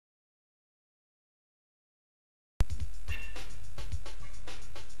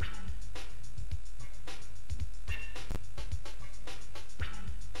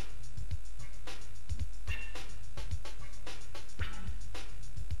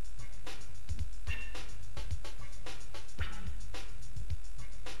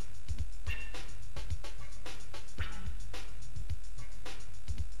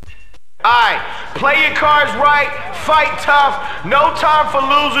Alright, play your cards right, fight tough, no time for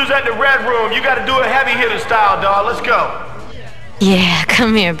losers at the Red Room. You gotta do it heavy hitter style, dawg. Let's go. Yeah,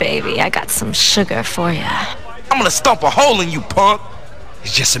 come here, baby. I got some sugar for ya. I'm gonna stomp a hole in you, punk.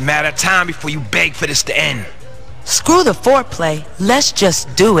 It's just a matter of time before you beg for this to end. Screw the foreplay. Let's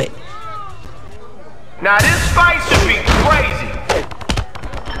just do it. Now this fight should be crazy.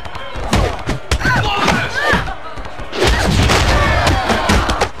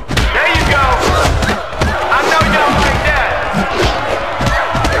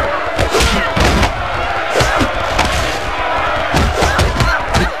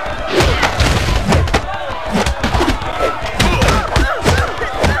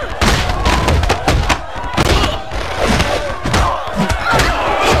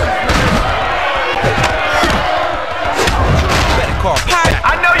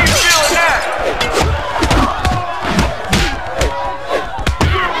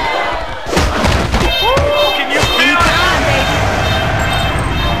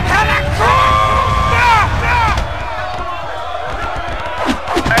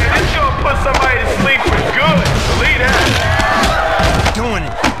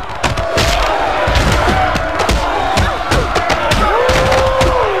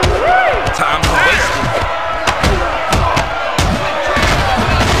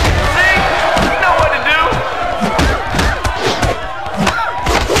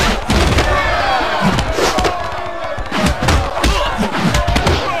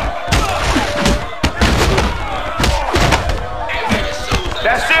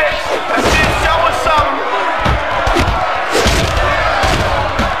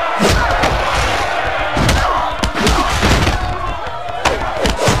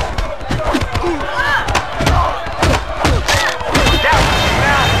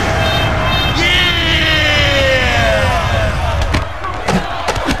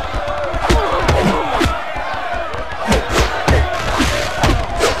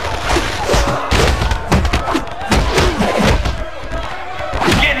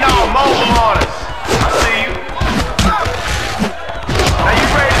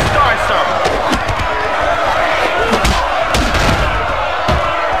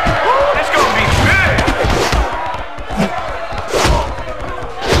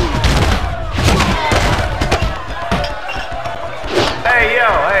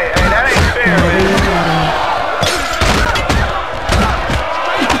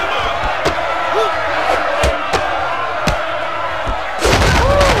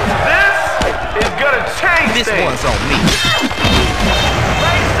 This one's on me.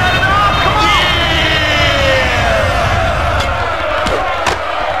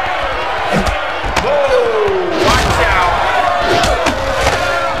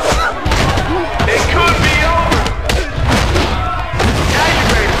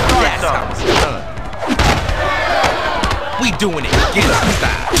 We doing it gangsta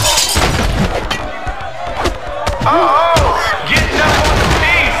style. Oh, getting up on the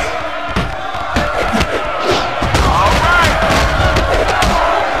piece. All right.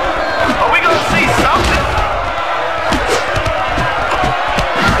 Are we gonna see something?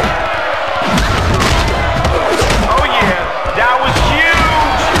 Oh yeah, that was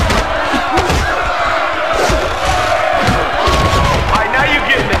huge. All right, now you're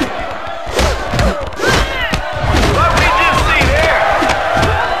getting it.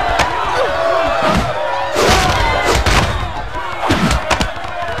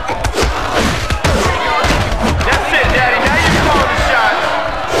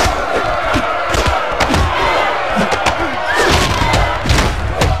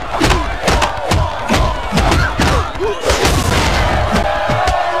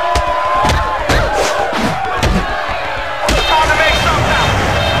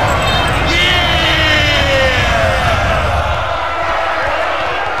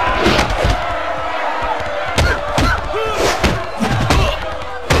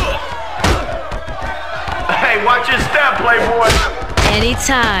 Watch your step, playboy.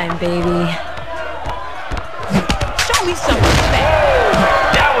 Anytime, baby. Show me some respect.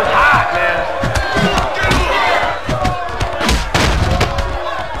 That was hot, man.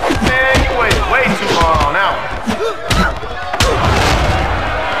 Man, you waited way too long on that one.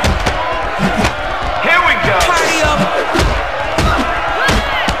 Here we go. Party up.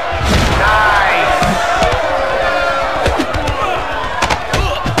 Nice.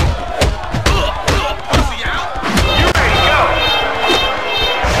 You ready to go?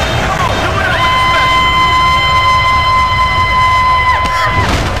 Come on, do it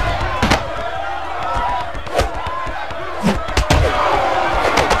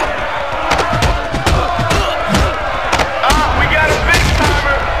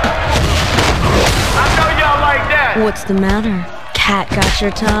the matter? Cat got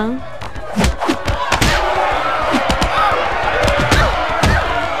your tongue?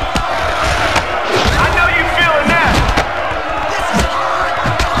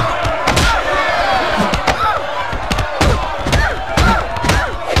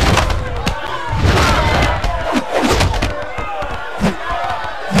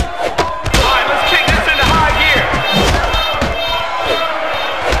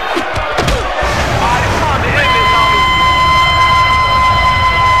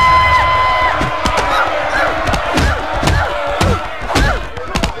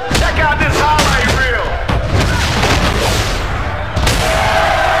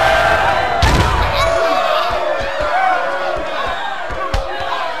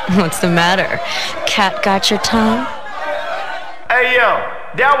 What's the matter? Cat got your tongue? Hey, yo,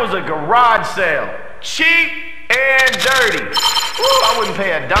 that was a garage sale. Cheap and dirty. Woo, I wouldn't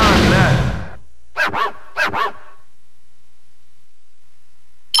pay a dime for that.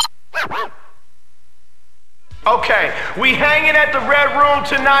 Okay, we hanging at the Red Room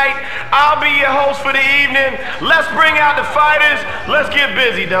tonight. I'll be your host for the evening. Let's bring out the fighters. Let's get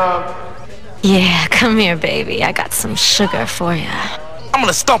busy, dog. Yeah, come here, baby. I got some sugar for you. I'm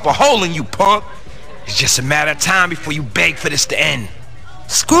gonna stomp a hole in you, punk. It's just a matter of time before you beg for this to end.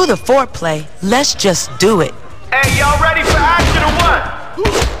 Screw the foreplay. Let's just do it. Hey, y'all ready for action or what?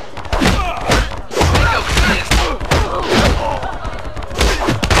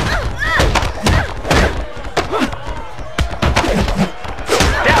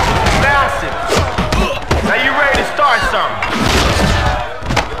 That was massive. Now you ready to start something?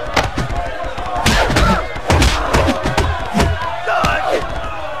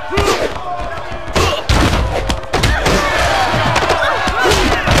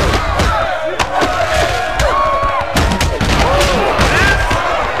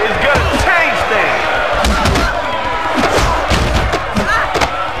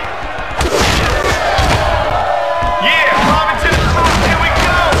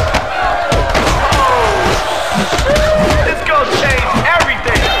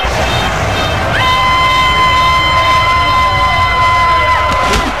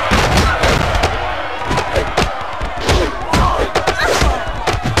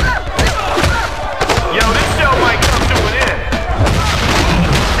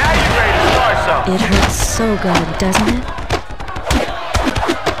 It hurts so good, doesn't it?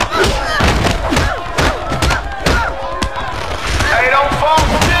 Hey, don't fall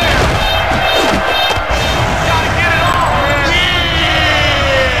from there! Gotta get it off, man!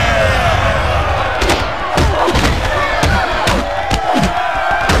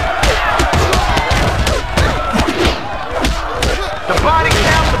 The body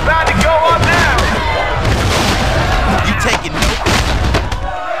count's about to go up now! You taking notes?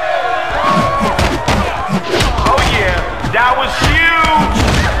 That was huge!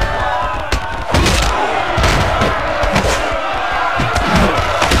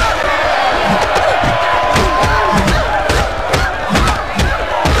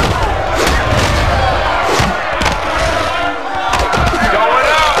 Going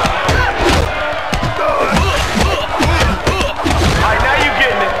up! Alright, now you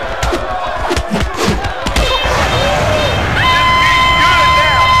getting it.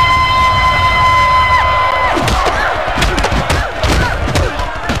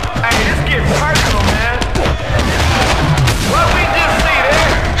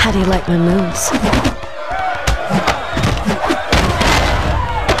 How do you like my moves?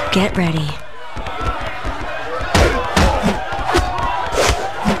 Get ready.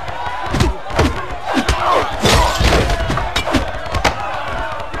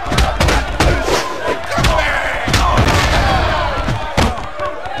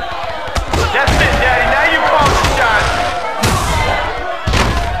 That's it, Daddy. Now you call the shot.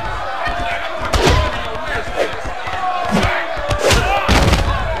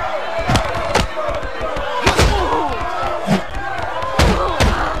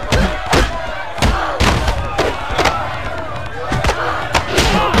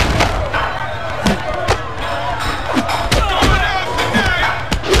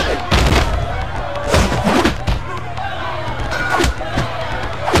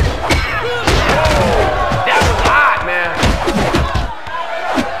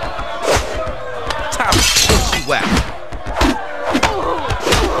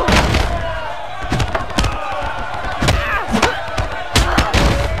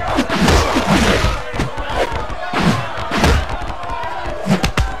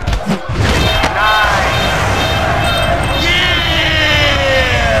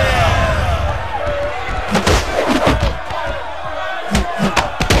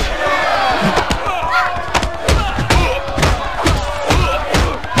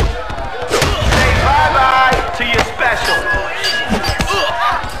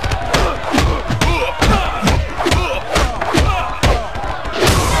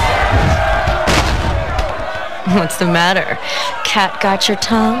 the matter? Cat got your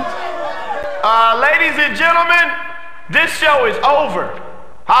tongue? Ladies and gentlemen, this show is over.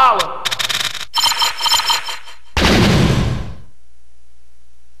 Holla.